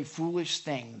the really foolish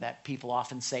thing that people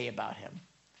often say about him.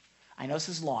 I know this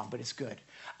is long, but it's good.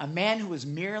 A man who was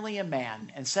merely a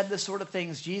man and said the sort of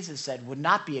things Jesus said would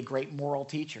not be a great moral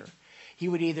teacher. He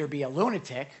would either be a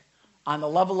lunatic on the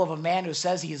level of a man who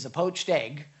says he is a poached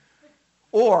egg,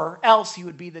 or else he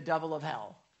would be the devil of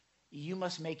hell. You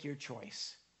must make your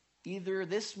choice. Either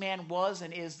this man was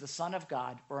and is the Son of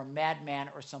God, or a madman,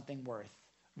 or something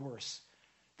worse.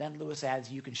 Then Lewis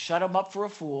adds, you can shut him up for a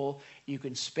fool, you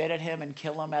can spit at him and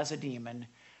kill him as a demon,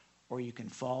 or you can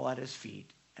fall at his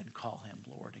feet and call him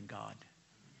Lord and God.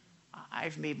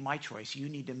 I've made my choice. You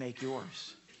need to make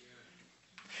yours.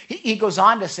 He goes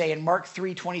on to say in Mark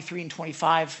 3:23 and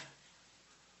 25,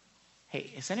 hey,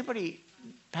 is anybody,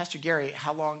 Pastor Gary,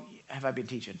 how long have I been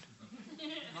teaching? Not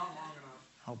long enough.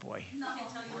 Oh, boy.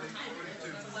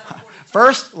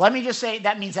 First, let me just say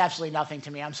that means absolutely nothing to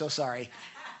me. I'm so sorry.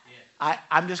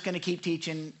 I'm just going to keep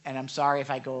teaching, and I'm sorry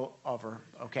if I go over,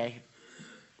 okay?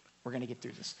 We're going to get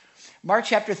through this. Mark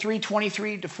chapter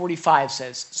 3:23 to 45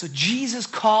 says, so Jesus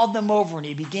called them over, and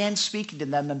he began speaking to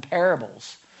them in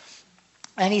parables.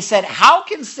 And he said, how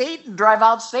can Satan drive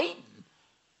out Satan?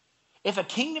 If a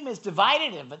kingdom is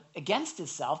divided against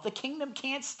itself, the kingdom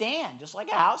can't stand, just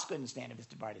like a house couldn't stand if it's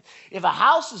divided. If a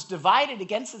house is divided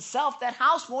against itself, that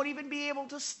house won't even be able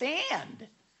to stand.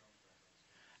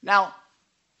 Now,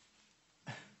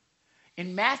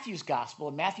 in Matthew's gospel,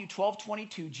 in Matthew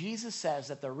 12:22, Jesus says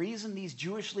that the reason these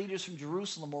Jewish leaders from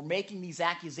Jerusalem were making these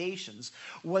accusations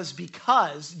was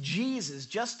because Jesus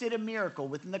just did a miracle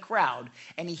within the crowd,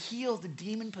 and he healed a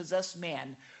demon-possessed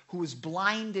man who was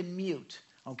blind and mute.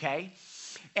 Okay?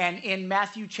 And in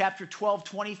Matthew chapter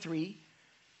 12:23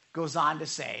 goes on to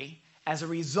say, as a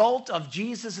result of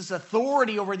Jesus'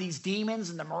 authority over these demons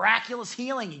and the miraculous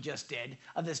healing he just did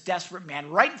of this desperate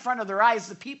man, right in front of their eyes,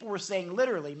 the people were saying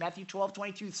literally, Matthew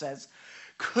 12:22 says,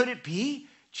 could it be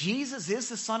Jesus is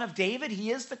the Son of David? He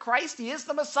is the Christ. He is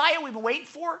the Messiah we've been waiting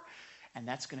for. And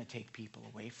that's going to take people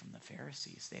away from the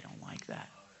Pharisees. They don't like that.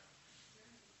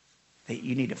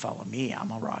 You need to follow me. I'm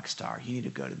a rock star. You need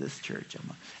to go to this church.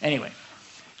 Anyway,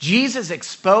 Jesus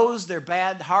exposed their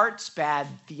bad hearts, bad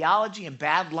theology, and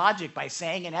bad logic by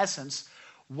saying, in essence,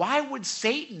 why would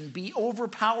Satan be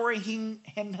overpowering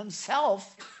him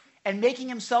himself and making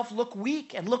himself look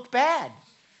weak and look bad?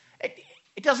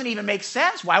 It doesn't even make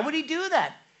sense. Why would he do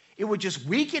that? It would just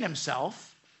weaken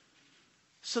himself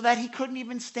so that he couldn't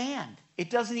even stand. It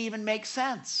doesn't even make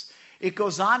sense. It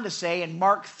goes on to say in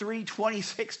Mark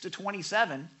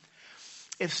 3:26-27,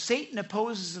 if Satan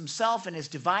opposes himself and is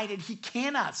divided, he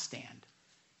cannot stand.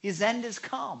 His end is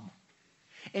come.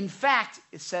 In fact,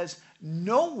 it says,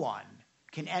 no one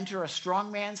can enter a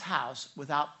strong man's house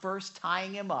without first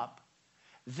tying him up.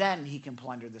 Then he can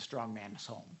plunder the strong man's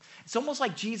home. It's almost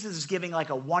like Jesus is giving like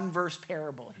a one-verse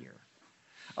parable here.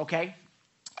 Okay?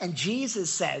 And Jesus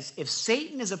says, if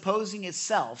Satan is opposing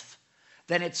itself,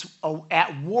 then it's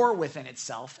at war within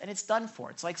itself, and it's done for.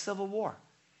 It's like civil war.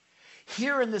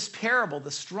 Here in this parable,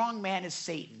 the strong man is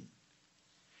Satan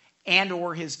and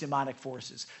or his demonic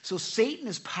forces. So Satan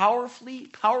is powerfully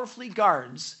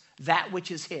guards that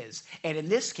which is his. And in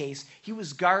this case, he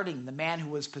was guarding the man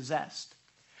who was possessed.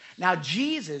 Now,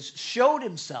 Jesus showed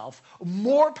himself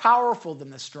more powerful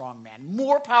than the strong man,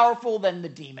 more powerful than the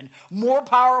demon, more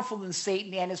powerful than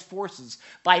Satan and his forces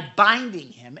by binding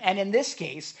him, and in this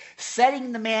case,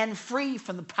 setting the man free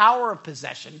from the power of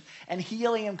possession and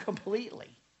healing him completely.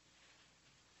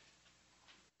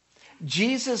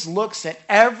 Jesus looks at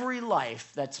every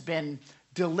life that's been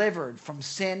delivered from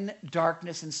sin,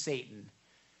 darkness, and Satan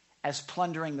as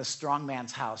plundering the strong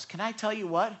man's house. Can I tell you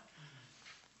what?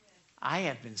 I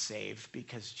have been saved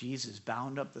because Jesus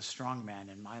bound up the strong man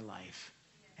in my life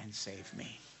and saved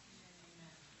me.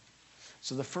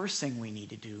 So the first thing we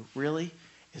need to do, really,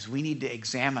 is we need to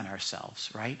examine ourselves,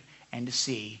 right? And to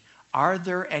see, are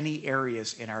there any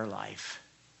areas in our life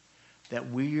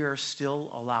that we are still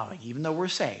allowing, even though we're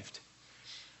saved,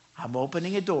 I'm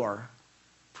opening a door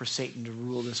for Satan to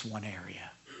rule this one area,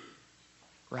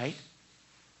 right?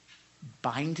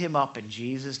 Bind him up in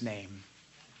Jesus' name.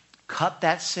 Cut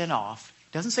that sin off.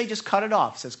 It doesn't say just cut it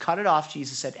off. It says cut it off,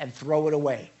 Jesus said, and throw it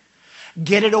away.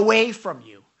 Get it away from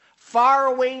you. Far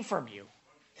away from you.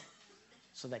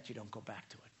 So that you don't go back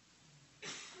to it.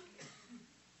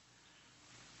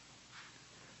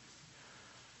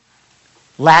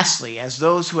 Lastly, as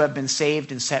those who have been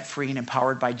saved and set free and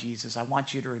empowered by Jesus, I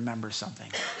want you to remember something.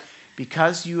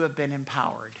 Because you have been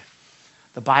empowered,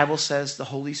 the Bible says the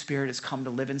Holy Spirit has come to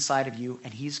live inside of you,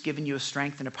 and he's given you a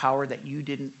strength and a power that you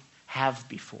didn't have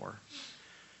before.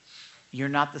 You're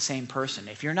not the same person.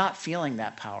 If you're not feeling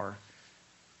that power,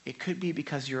 it could be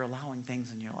because you're allowing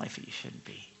things in your life that you shouldn't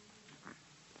be.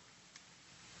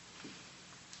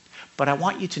 But I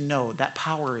want you to know that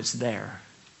power is there.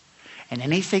 And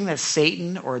anything that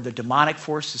Satan or the demonic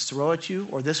forces throw at you,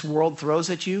 or this world throws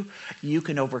at you, you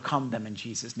can overcome them in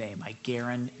Jesus' name. I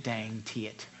guarantee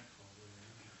it.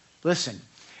 Listen,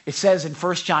 it says in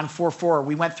 1 John 4:4,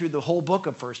 we went through the whole book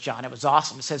of 1 John. It was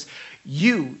awesome. It says,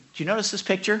 do you notice this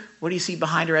picture? What do you see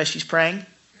behind her as she's praying?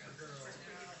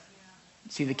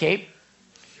 See the cape?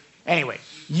 Anyway,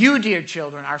 you, dear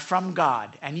children, are from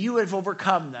God, and you have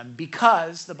overcome them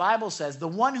because the Bible says the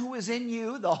one who is in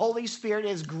you, the Holy Spirit,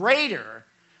 is greater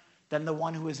than the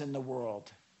one who is in the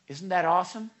world. Isn't that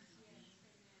awesome?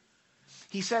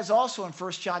 He says also in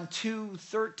 1 John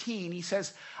 2:13, he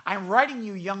says, I'm writing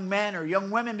you young men or young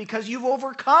women because you've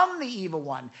overcome the evil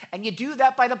one. And you do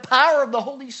that by the power of the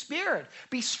Holy Spirit.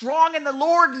 Be strong in the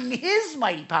Lord and his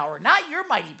mighty power, not your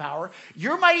mighty power.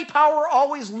 Your mighty power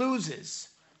always loses,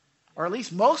 or at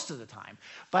least most of the time.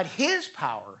 But his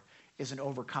power is an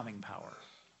overcoming power.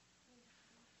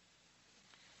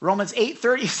 Romans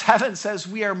 8:37 says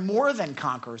we are more than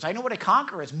conquerors. I know what a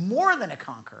conqueror is, more than a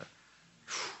conqueror.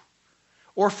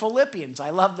 Or Philippians.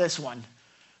 I love this one.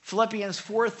 Philippians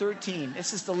 4:13.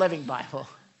 This is the Living Bible.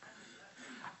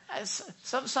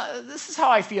 This is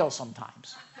how I feel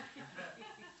sometimes.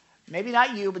 Maybe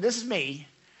not you, but this is me.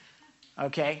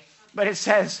 Okay? But it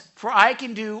says, for I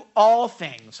can do all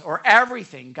things, or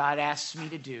everything God asks me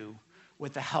to do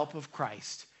with the help of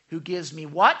Christ, who gives me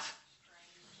what?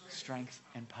 Strength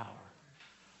and power.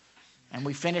 And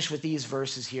we finish with these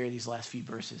verses here, these last few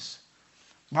verses.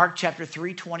 Mark chapter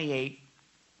 3:28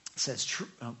 says,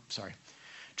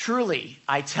 truly,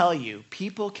 I tell you,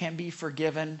 people can be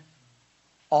forgiven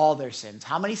all their sins.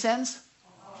 How many sins?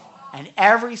 All. And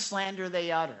every slander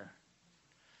they utter.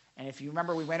 And if you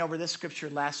remember, we went over this scripture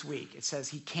last week. It says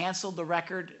he canceled the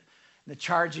record, the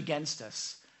charge against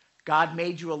us. God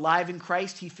made you alive in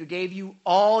Christ. He forgave you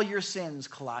all your sins,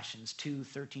 Colossians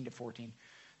 2:13-14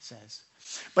 says.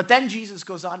 But then Jesus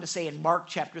goes on to say in Mark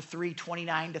chapter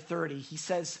 3:29-30, he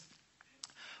says,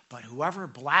 but whoever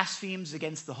blasphemes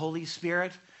against the Holy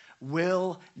Spirit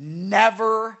will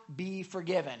never be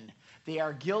forgiven. They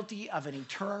are guilty of an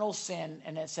eternal sin.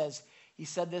 And it says, he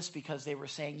said this because they were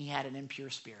saying he had an impure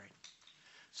spirit.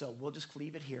 So we'll just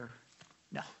leave it here.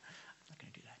 No, I'm not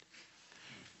going to do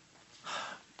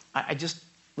that.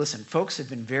 Listen, folks have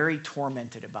been very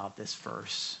tormented about this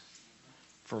verse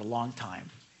for a long time.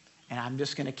 And I'm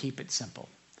just going to keep it simple.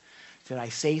 Did I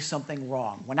say something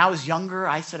wrong? When I was younger,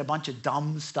 I said a bunch of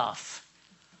dumb stuff.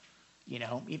 You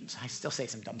know, I still say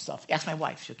some dumb stuff. Ask my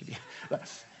wife; she'll give you. But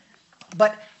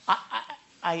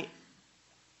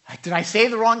did I say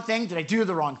the wrong thing? Did I do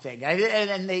the wrong thing?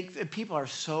 People are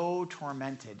so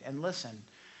tormented. And listen,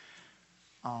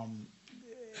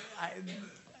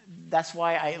 that's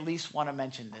why I at least want to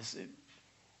mention this.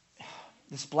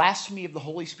 This blasphemy of the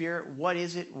Holy Spirit. What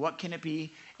is it? What can it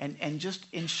be? And just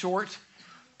in short,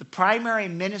 the primary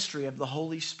ministry of the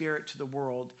Holy Spirit to the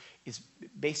world is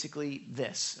basically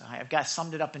this. I've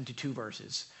summed it up into 2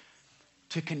 verses.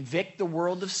 To convict the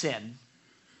world of sin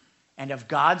and of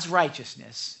God's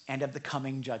righteousness and of the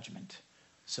coming judgment.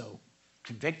 So,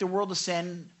 convict the world of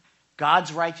sin,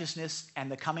 God's righteousness,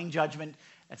 and the coming judgment.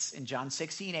 That's in John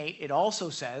 16:8. It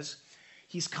also says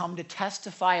he's come to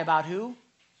testify about who?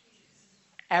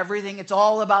 Everything. It's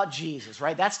all about Jesus,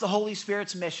 right? That's the Holy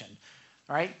Spirit's mission,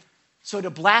 right? So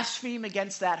to blaspheme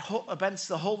against the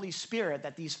Holy Spirit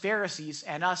that these Pharisees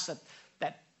and us,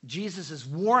 that Jesus is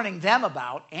warning them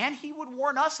about, and he would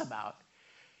warn us about,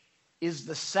 is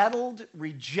the settled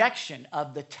rejection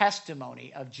of the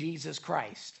testimony of Jesus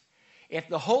Christ. If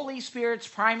the Holy Spirit's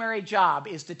primary job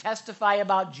is to testify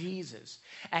about Jesus,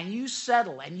 and you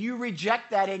settle and you reject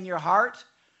that in your heart,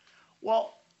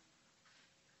 well,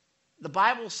 the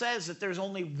Bible says that there's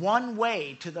only one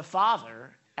way to the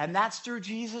Father, and that's through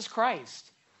Jesus Christ.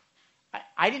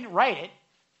 I didn't write it.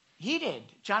 He did.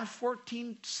 John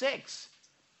 14:6.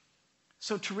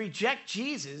 So to reject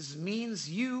Jesus means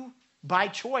you, by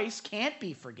choice, can't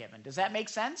be forgiven. Does that make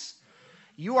sense?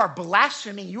 You are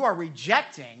blaspheming. You are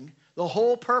rejecting the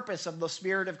whole purpose of the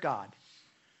Spirit of God,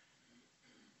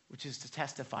 which is to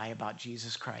testify about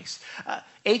Jesus Christ.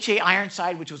 H.A.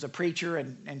 Ironside, which was a preacher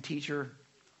and teacher,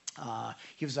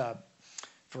 he was a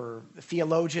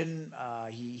theologian.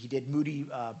 He did Moody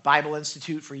Bible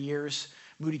Institute for years,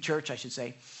 Moody Church, I should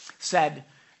say, said,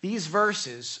 these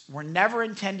verses were never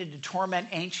intended to torment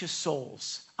anxious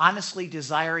souls, honestly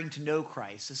desiring to know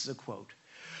Christ. This is a quote.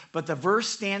 But the verse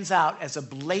stands out as a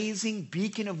blazing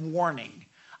beacon of warning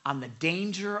on the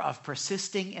danger of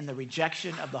persisting in the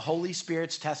rejection of the Holy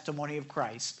Spirit's testimony of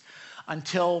Christ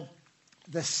until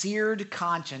the seared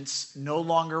conscience no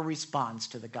longer responds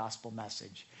to the gospel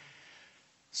message.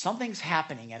 Something's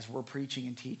happening as we're preaching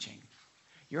and teaching.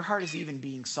 Your heart is even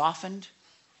being softened,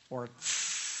 or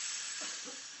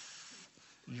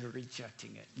you're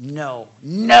rejecting it. No.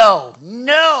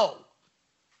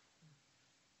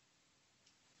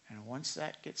 And once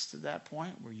that gets to that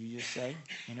point where you just say,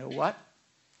 you know what?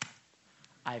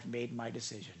 I've made my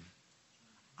decision.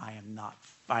 I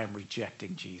am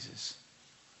rejecting Jesus.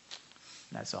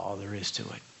 That's all there is to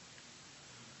it.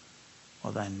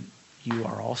 Well, then you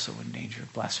are also in danger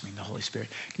of blaspheming the Holy Spirit.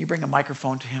 Can you bring a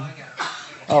microphone to him?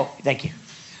 Oh, thank you.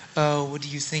 What do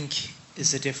you think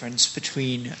is the difference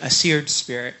between a seared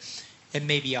spirit and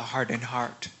maybe a hardened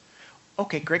heart?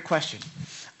 Okay, great question.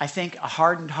 I think a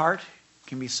hardened heart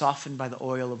can be softened by the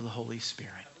oil of the Holy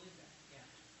Spirit.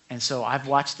 And so I've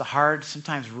watched the hard,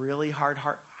 sometimes really hard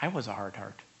heart. I was a hard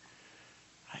heart.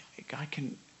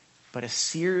 But a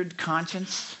seared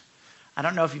conscience, I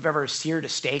don't know if you've ever seared a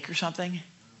steak or something.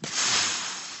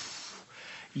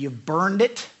 You burned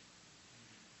it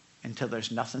until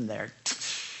there's nothing there.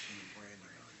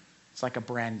 It's like a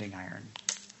branding iron.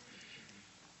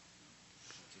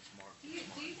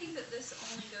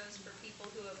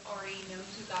 already knows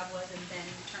who God was and then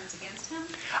turns against him?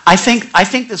 I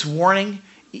think this warning,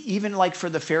 even like for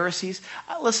the Pharisees,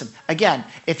 listen, again,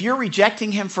 if you're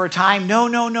rejecting him for a time,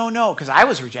 no, because I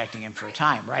was rejecting him for a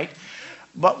time, right?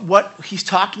 But what he's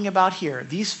talking about here,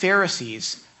 these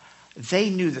Pharisees, they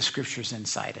knew the scriptures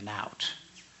inside and out.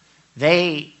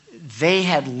 They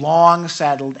had long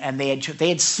settled, and they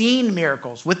had seen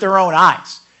miracles with their own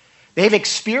eyes. They've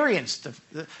experienced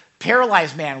the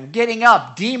paralyzed man getting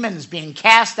up, demons being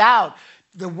cast out,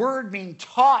 the word being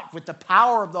taught with the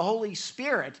power of the Holy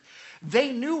Spirit.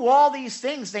 They knew all these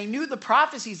things. They knew the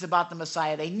prophecies about the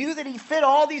Messiah. They knew that he fit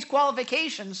all these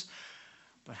qualifications.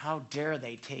 But how dare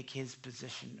they take his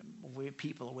position,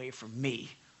 people away from me?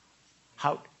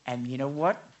 And you know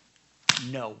what?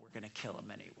 No, we're going to kill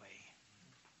him anyway.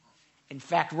 In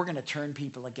fact, we're going to turn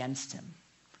people against him.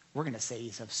 We're going to say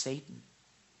he's of Satan.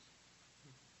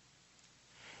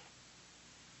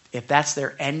 If that's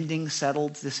their ending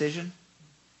settled decision,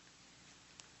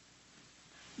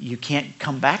 you can't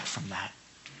come back from that.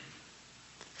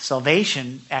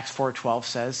 Salvation, Acts 4:12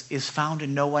 says, is found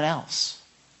in no one else.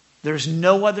 There's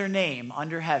no other name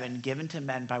under heaven given to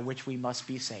men by which we must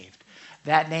be saved.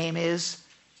 That name is?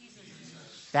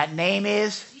 Jesus. That name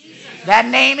is? Jesus. That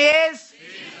name is?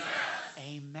 Jesus.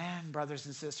 Amen, brothers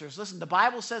and sisters. Listen, the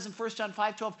Bible says in 1 John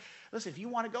 5:12, listen, if you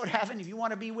want to go to heaven, if you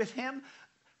want to be with him,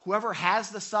 whoever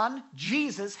has the Son,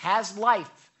 Jesus, has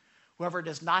life. Whoever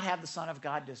does not have the Son of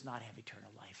God does not have eternal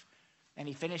life. And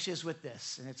he finishes with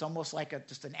this, and it's almost like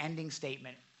just an ending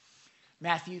statement.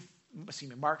 Mark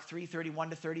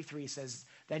 3:31-33 says,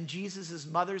 then Jesus'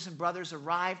 mothers and brothers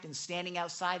arrived, and standing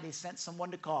outside, they sent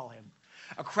someone to call him.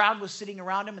 A crowd was sitting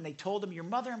around him, and they told him, your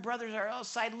mother and brothers are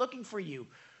outside looking for you.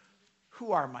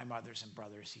 Who are my mothers and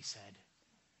brothers, he said.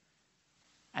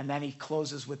 And then he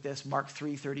closes with this, Mark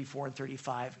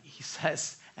 3:34-35. He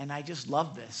says, and I just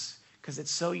love this because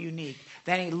it's so unique.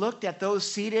 Then he looked at those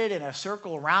seated in a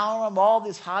circle around him, all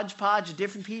this hodgepodge of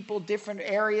different people, different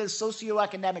areas,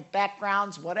 socioeconomic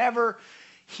backgrounds, whatever.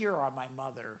 Here are my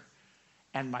mother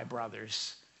and my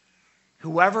brothers.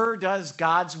 Whoever does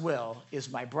God's will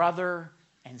is my brother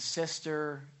and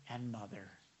sister and mother.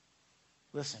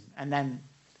 Listen, and then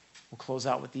we'll close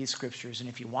out with these scriptures. And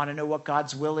if you want to know what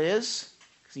God's will is,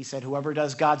 because he said, whoever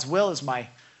does God's will is my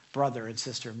brother and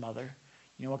sister and mother.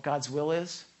 You know what God's will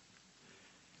is?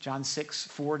 John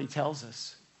 6:40 tells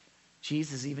us.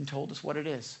 Jesus even told us what it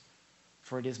is.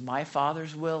 For it is my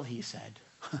Father's will, he said.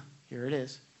 Here it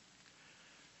is.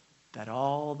 That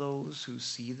all those who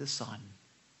see the Son,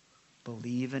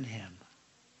 believe in him,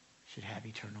 should have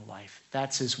eternal life.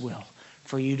 That's his will.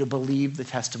 For you to believe the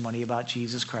testimony about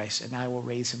Jesus Christ, and I will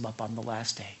raise him up on the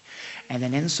last day. And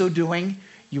then in so doing,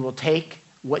 you will take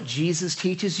what Jesus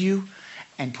teaches you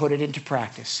and put it into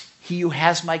practice. He who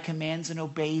has my commands and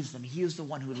obeys them, he is the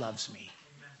one who loves me,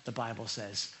 the Bible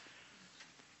says.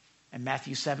 And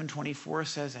Matthew 7:24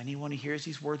 says, anyone who hears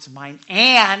these words of mine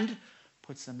and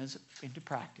puts them into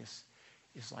practice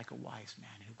is like a wise man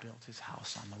who built his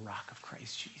house on the rock of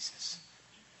Christ Jesus.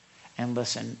 And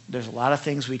listen, there's a lot of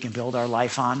things we can build our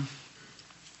life on.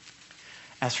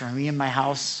 As for me and my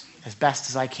house, as best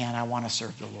as I can, I want to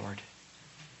serve the Lord.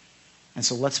 And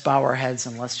so let's bow our heads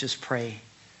and let's just pray.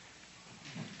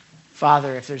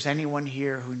 Father, if there's anyone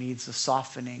here who needs a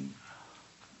softening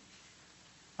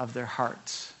of their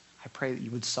hearts, I pray that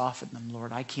you would soften them,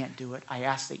 Lord. I can't do it. I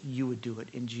ask that you would do it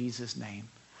in Jesus' name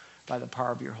by the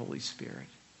power of your Holy Spirit.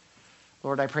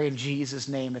 Lord, I pray in Jesus'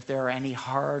 name, if there are any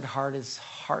hard-hearted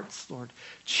hearts, Lord,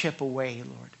 chip away,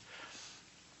 Lord.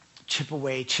 Chip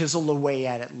away, chisel away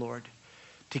at it, Lord,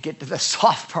 to get to the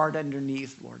soft part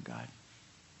underneath, Lord God.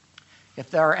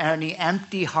 If there are any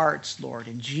empty hearts, Lord,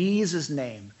 in Jesus'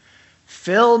 name,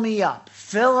 fill me up.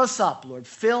 Fill us up, Lord.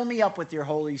 Fill me up with your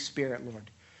Holy Spirit, Lord.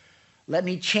 Let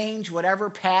me change whatever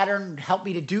pattern, help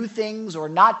me to do things or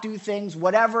not do things,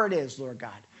 whatever it is, Lord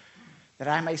God, that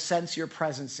I may sense your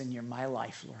presence in my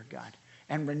life, Lord God,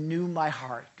 and renew my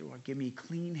heart, Lord. Give me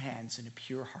clean hands and a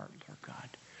pure heart, Lord God.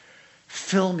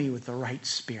 Fill me with the right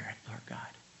spirit, Lord God,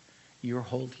 your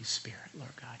Holy Spirit,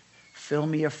 Lord God. Fill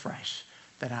me afresh,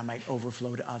 that I might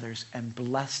overflow to others, and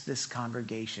bless this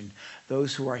congregation,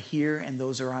 those who are here and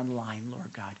those who are online,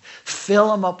 Lord God.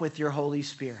 Fill them up with your Holy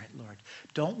Spirit, Lord.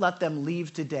 Don't let them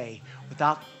leave today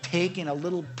without taking a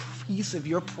little piece of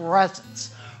your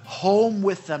presence home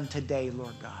with them today,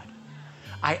 Lord God.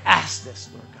 I ask this,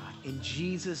 Lord God, in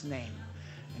Jesus' name,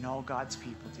 and all God's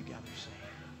people together say,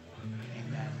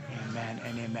 amen, amen,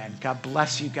 and amen. God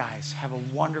bless you guys. Have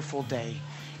a wonderful day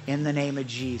in the name of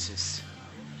Jesus.